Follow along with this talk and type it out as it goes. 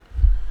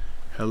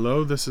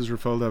Hello, this is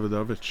Rafael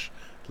Davidovich.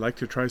 I'd like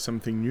to try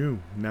something new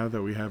now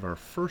that we have our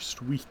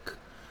first week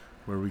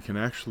where we can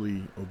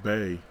actually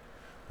obey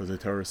what the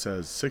Torah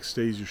says. 6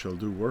 days you shall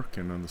do work,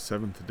 and on the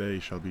seventh day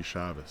shall be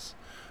Shabbos.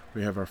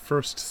 We have our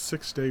first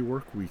 6-day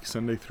work week,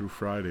 Sunday through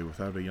Friday,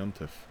 without a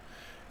yontif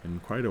in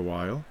quite a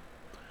while.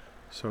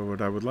 So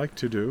what I would like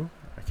to do,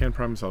 I can't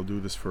promise I'll do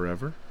this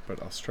forever,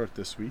 but I'll start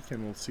this week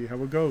and we'll see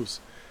how it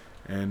goes.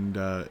 And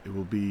it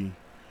will be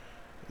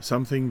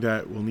something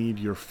that will need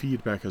your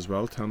feedback as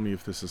well. Tell me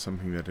if this is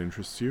something that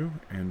interests you,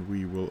 and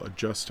we will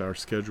adjust our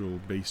schedule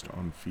based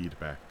on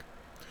feedback.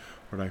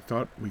 What I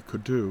thought we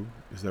could do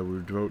is that we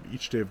would devote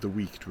each day of the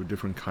week to a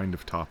different kind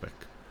of topic.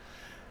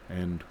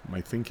 And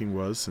my thinking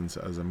was, since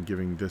as I'm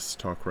giving this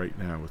talk right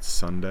now, it's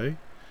Sunday,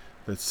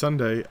 that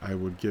Sunday I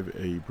would give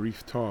a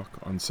brief talk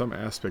on some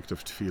aspect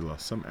of tefillah,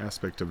 some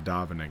aspect of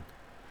davening.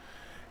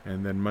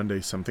 And then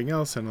Monday something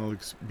else, and I'll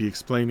be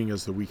explaining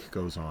as the week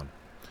goes on.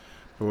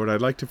 But what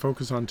I'd like to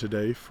focus on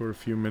today for a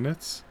few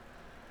minutes,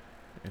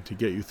 and to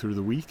get you through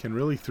the week and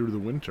really through the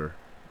winter,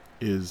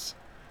 is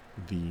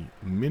the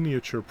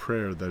miniature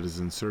prayer that is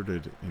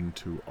inserted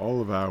into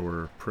all of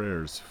our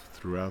prayers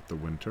throughout the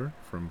winter,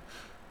 from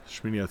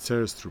Shmini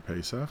Atzeres through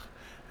Pesach,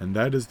 and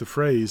that is the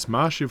phrase,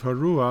 Mashiv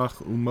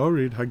Haruach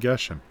Umorid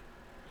Hageshem.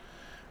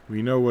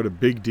 We know what a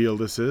big deal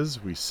this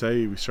is. We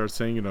start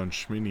saying it on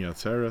Shmini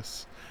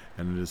Atzeres,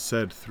 and it is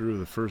said through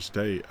the first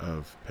day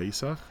of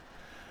Pesach,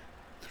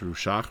 through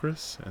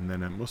Shachris, and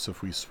then at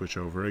Musaf we switch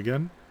over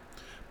again.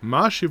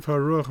 Mashiv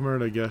Haruach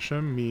Umorid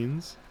Hageshem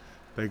means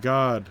that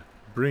God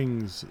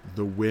brings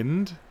the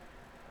wind,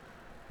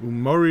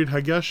 Umorid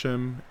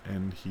Hageshem,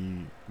 and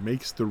He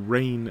makes the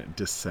rain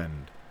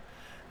descend.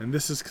 And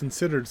this is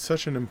considered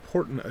such an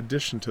important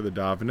addition to the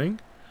davening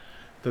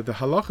that the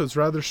halacha is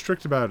rather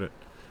strict about it,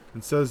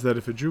 and says that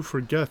if a Jew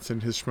forgets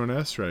in his Shemona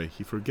Esrei,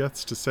 he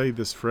forgets to say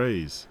this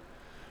phrase,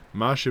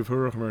 Mashiv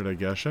Haruach Umorid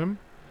Hageshem,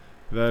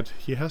 that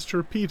he has to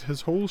repeat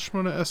his whole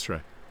Shemona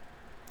Esrei.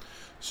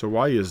 So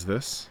why is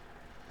this?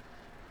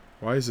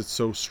 Why is it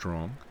so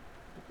strong?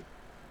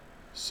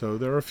 So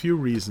there are a few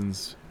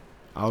reasons.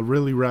 I'll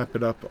really wrap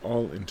it up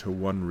all into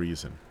one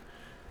reason.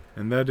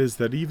 And that is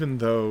that even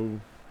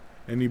though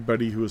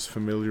anybody who is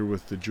familiar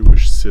with the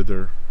Jewish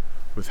Siddur,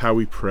 with how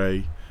we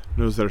pray,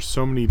 knows there are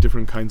so many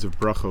different kinds of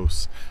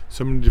brachos,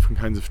 so many different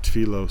kinds of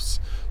tefillos,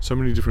 so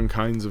many different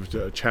kinds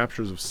of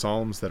chapters of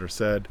psalms that are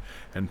said,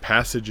 and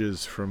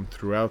passages from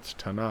throughout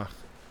Tanakh.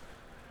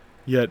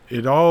 Yet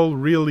it all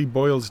really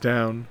boils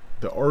down,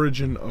 the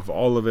origin of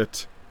all of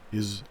it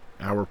is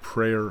our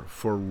prayer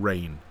for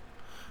rain.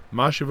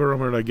 Mashiv Haruach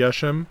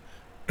Umorid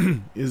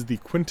Hageshem is the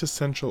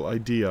quintessential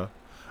idea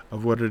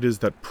of what it is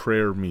that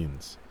prayer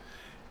means,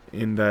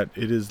 in that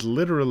it is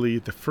literally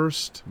the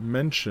first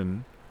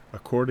mention,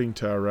 according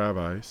to our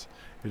rabbis,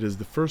 it is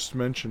the first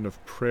mention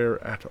of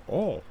prayer at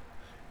all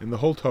in the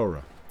whole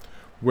Torah.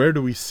 Where do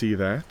we see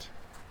that?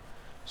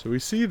 So we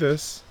see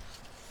this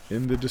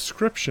in the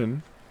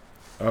description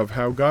of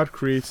how God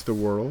creates the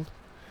world,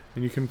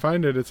 and you can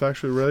find it's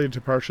actually related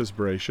to Parshas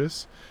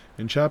Bereishis,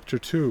 in chapter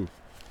 2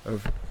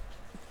 of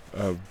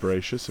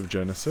Bereishis, of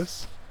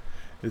Genesis.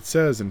 It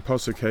says in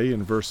Pasuk Hey,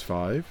 in verse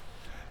 5,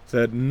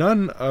 that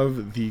none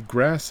of the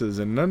grasses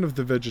and none of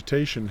the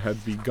vegetation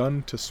had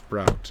begun to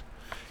sprout.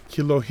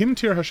 Ki lo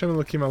himtir Hashem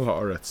Elokim al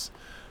haaretz.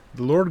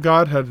 The Lord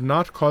God had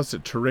not caused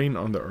it to rain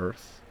on the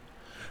earth.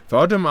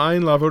 V'adam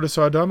ayin la'avodas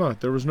ha'adama.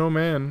 There was no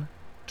man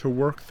to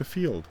work the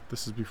field.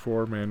 This is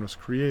before man was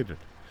created.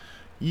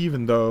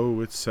 Even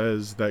though it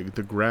says that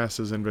the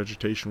grasses and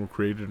vegetation were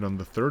created on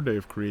the third day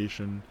of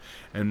creation,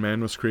 and man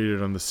was created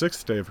on the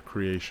sixth day of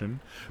creation,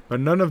 but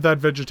none of that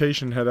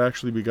vegetation had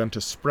actually begun to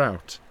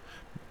sprout,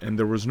 and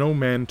there was no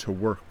man to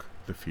work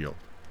the field,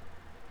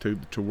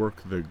 to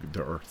work the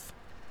earth.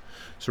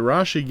 So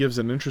Rashi gives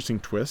an interesting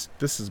twist.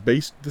 This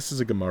is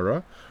a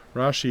Gemara.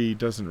 Rashi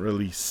doesn't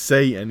really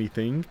say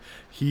anything.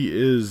 He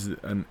is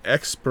an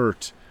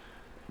expert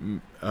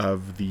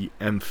of the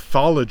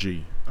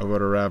anthology of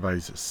what our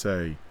rabbis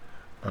say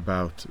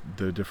about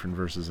the different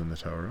verses in the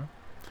Torah.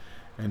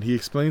 And he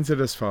explains it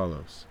as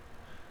follows.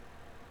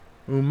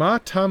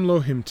 Uma tam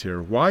lo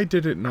himtir. Why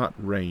did it not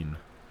rain?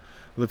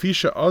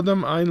 Lefisha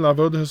adam ein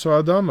lavodas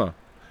ha'adama.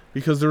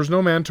 Because there was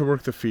no man to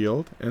work the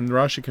field, and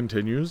Rashi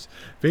continues,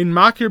 Vein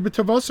makir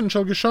b'tavosin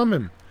shel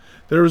geshamim.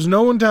 There was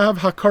no one to have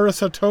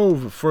hakaras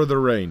hatov for the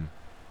rain.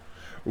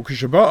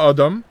 Ukishaba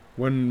Adam,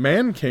 when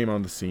man came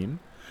on the scene,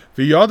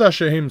 v'yada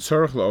shehem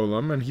tzarech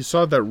la'olam, and he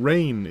saw that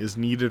rain is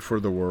needed for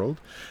the world,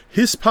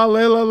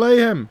 hispalel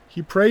aleihem,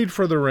 he prayed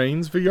for the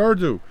rains,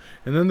 v'yardu,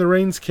 and then the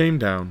rains came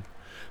down.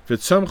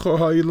 V'tzamcho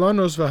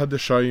ha'ilanos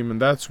v'hadashayim, and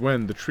that's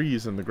when the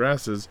trees and the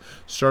grasses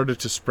started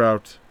to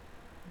sprout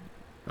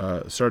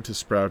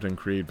and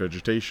create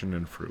vegetation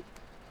and fruit.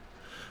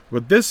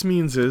 What this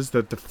means is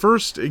that the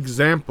first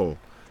example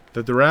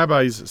that the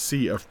rabbis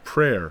see of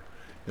prayer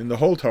in the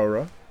whole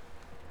Torah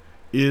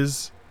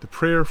is the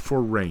prayer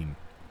for rain.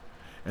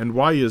 And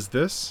why is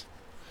this?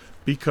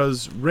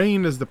 Because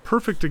rain is the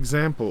perfect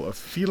example of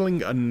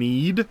feeling a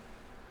need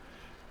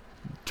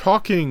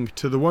talking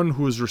to the one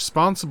who is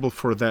responsible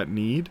for that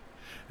need,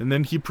 and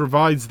then he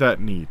provides that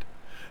need.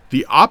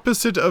 The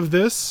opposite of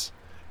this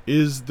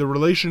is the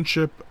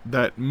relationship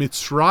that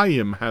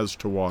Mitzrayim has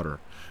to water.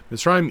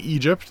 Mitzrayim,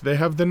 Egypt, they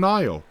have the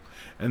Nile,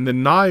 and the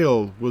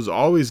Nile was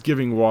always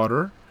giving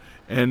water,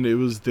 and it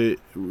was the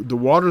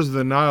waters of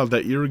the Nile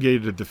that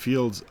irrigated the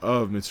fields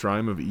of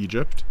Mitzrayim, of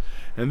Egypt,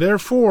 and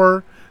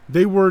therefore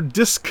they were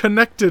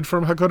disconnected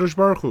from HaKadosh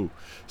Baruch Hu,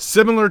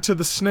 similar to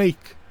the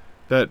snake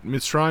that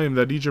Mitzrayim,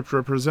 that Egypt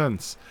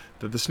represents,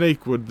 that the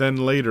snake would then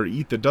later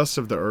eat the dust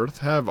of the earth,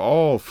 have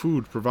all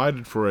food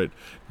provided for it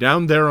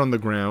down there on the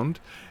ground,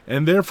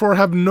 and therefore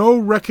have no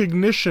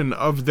recognition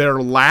of their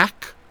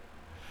lack,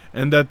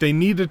 and that they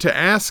needed to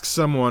ask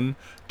someone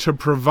to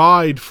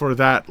provide for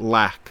that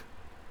lack.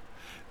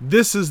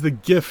 This is the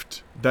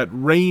gift that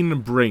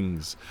rain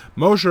brings.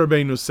 Moshe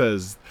Rabbeinu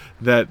says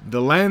that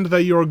the land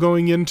that you are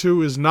going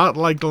into is not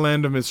like the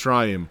land of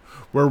Mitzrayim,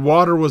 where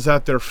water was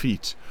at their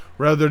feet.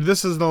 Rather,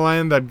 this is the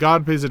land that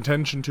God pays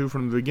attention to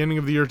from the beginning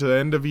of the year to the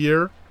end of the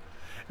year,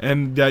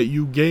 and that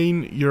you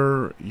gain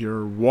your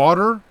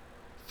water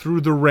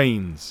through the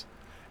rains.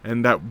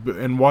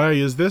 And why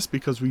is this?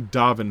 Because we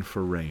daven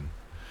for rain.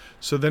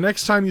 So the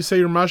next time you say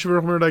your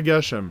Mashiach Merda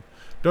Geshem,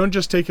 don't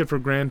just take it for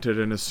granted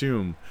and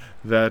assume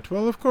that,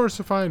 well, of course,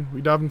 fine,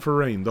 we daven for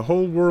rain. The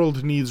whole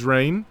world needs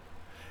rain,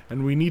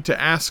 and we need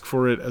to ask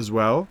for it as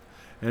well,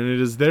 and it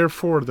is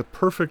therefore the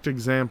perfect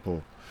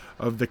example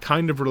of the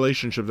kind of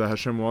relationship that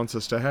Hashem wants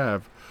us to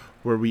have,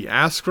 where we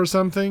ask for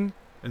something,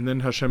 and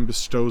then Hashem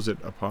bestows it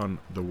upon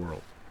the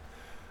world.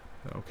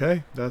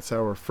 Okay, that's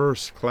our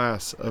first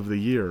class of the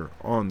year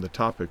on the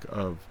topic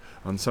of,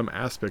 on some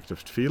aspect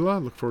of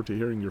Tefillah. Look forward to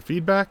hearing your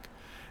feedback,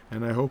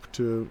 and I hope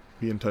to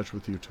be in touch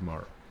with you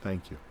tomorrow.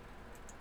 Thank you.